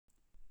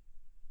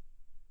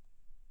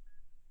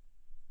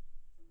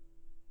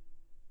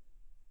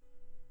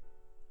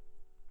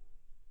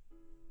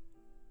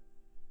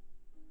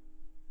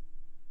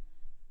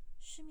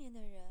失眠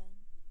的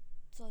人，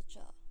作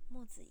者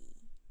木子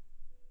怡。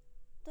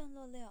段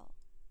落六，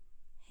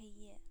黑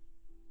夜。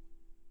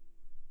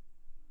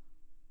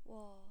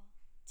我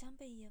将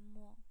被淹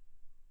没，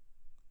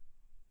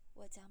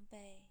我将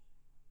被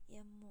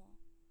淹没。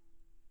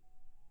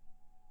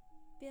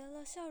别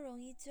了，笑容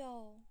依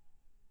旧，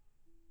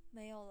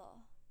没有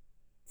了，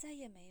再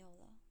也没有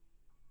了，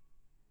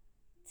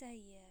再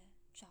也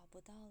找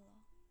不到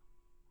了。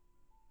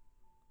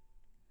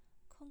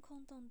空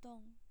空洞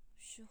洞，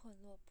失魂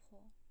落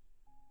魄，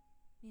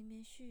绵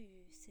绵絮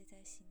语碎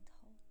在心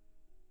头。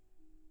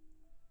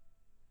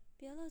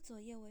别了，昨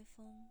夜微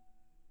风，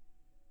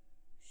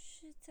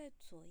是在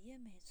昨夜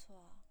没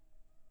错啊。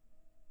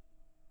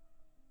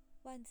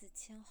万紫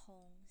千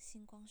红，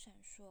星光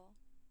闪烁，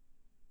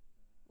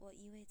我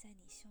依偎在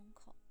你胸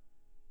口。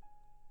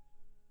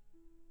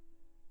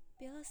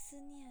别了思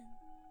念，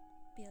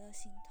别了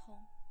心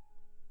痛，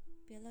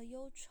别了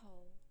忧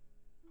愁，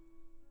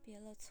别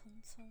了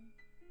匆匆，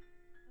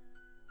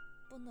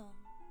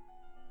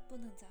不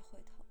能再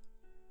回头。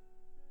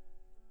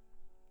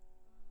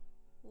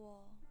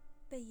我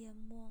被淹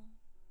没，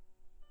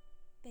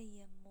被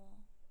淹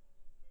没，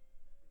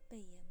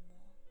被淹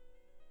没。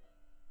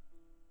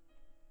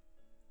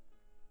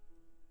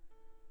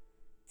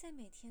在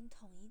每天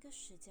同一个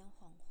时间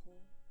恍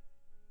惚，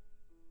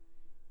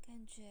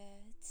感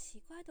觉奇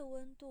怪的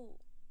温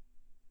度，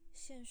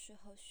现实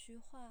和虚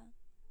幻，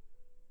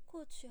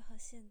过去和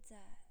现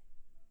在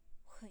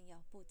混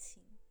淆不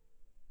清，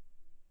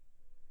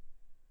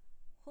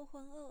浑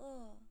浑噩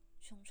噩，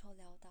穷愁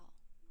潦倒，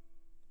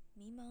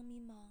迷茫迷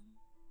茫，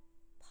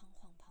彷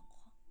徨彷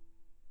徨，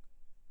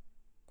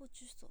不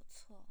知所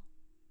措，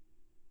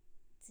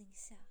惊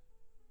吓，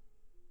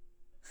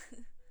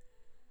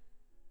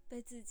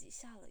被自己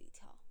吓了一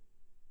跳。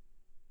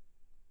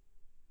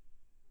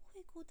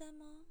会孤单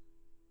吗？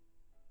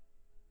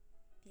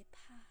别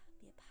怕，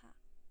别怕，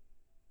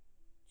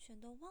全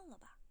都忘了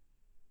吧。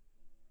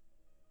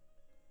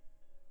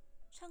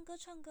唱歌，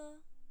唱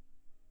歌，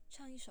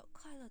唱一首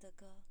快乐的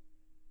歌。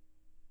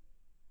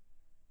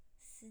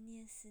思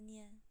念，思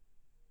念，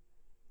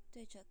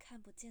对着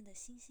看不见的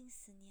星星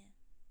思念。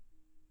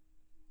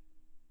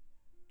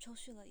抽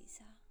蓄了一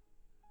下，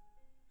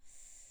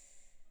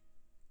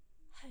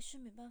还是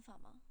没办法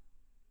吗？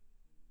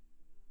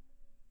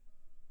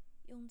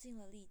用尽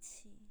了力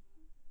气，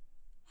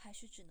还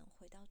是只能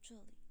回到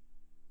这里。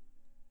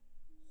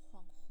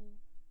恍惚，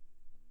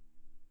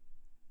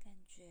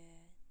感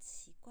觉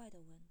奇怪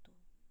的温度。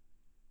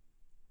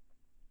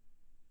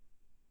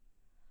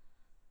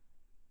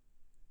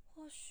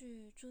或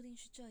许注定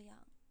是这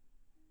样，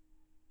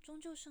终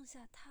究剩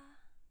下他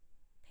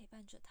陪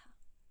伴着他。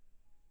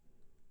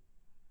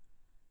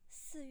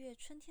4月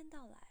春天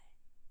到来，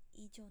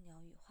依旧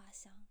鸟语花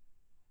香。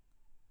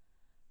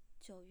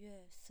9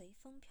月随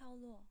风飘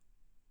落，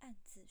暗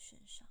自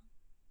神伤。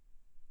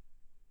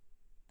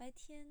白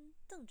天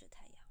瞪着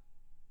太阳，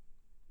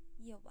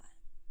夜晚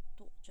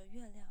躲着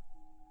月亮。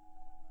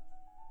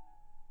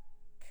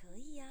可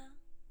以呀，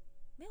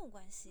没有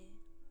关系。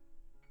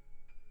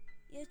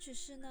也只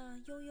是那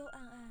幽幽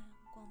暗暗，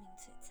光明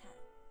璀璨，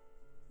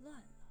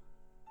乱了。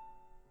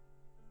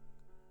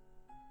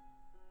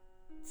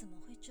怎么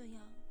会这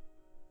样？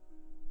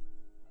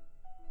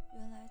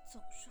原来总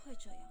是会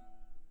这样。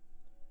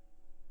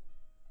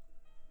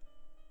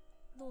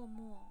落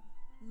寞，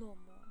落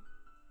寞，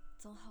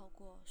总好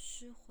过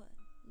失魂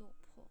落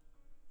魄。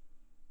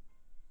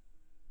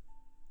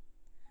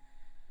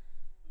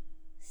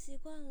习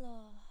惯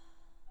了，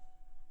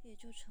也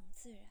就成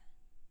自然。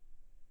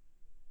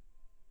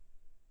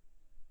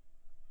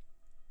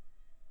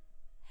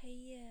黑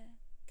夜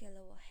给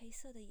了我黑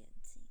色的眼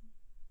睛，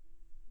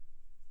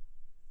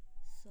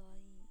所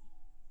以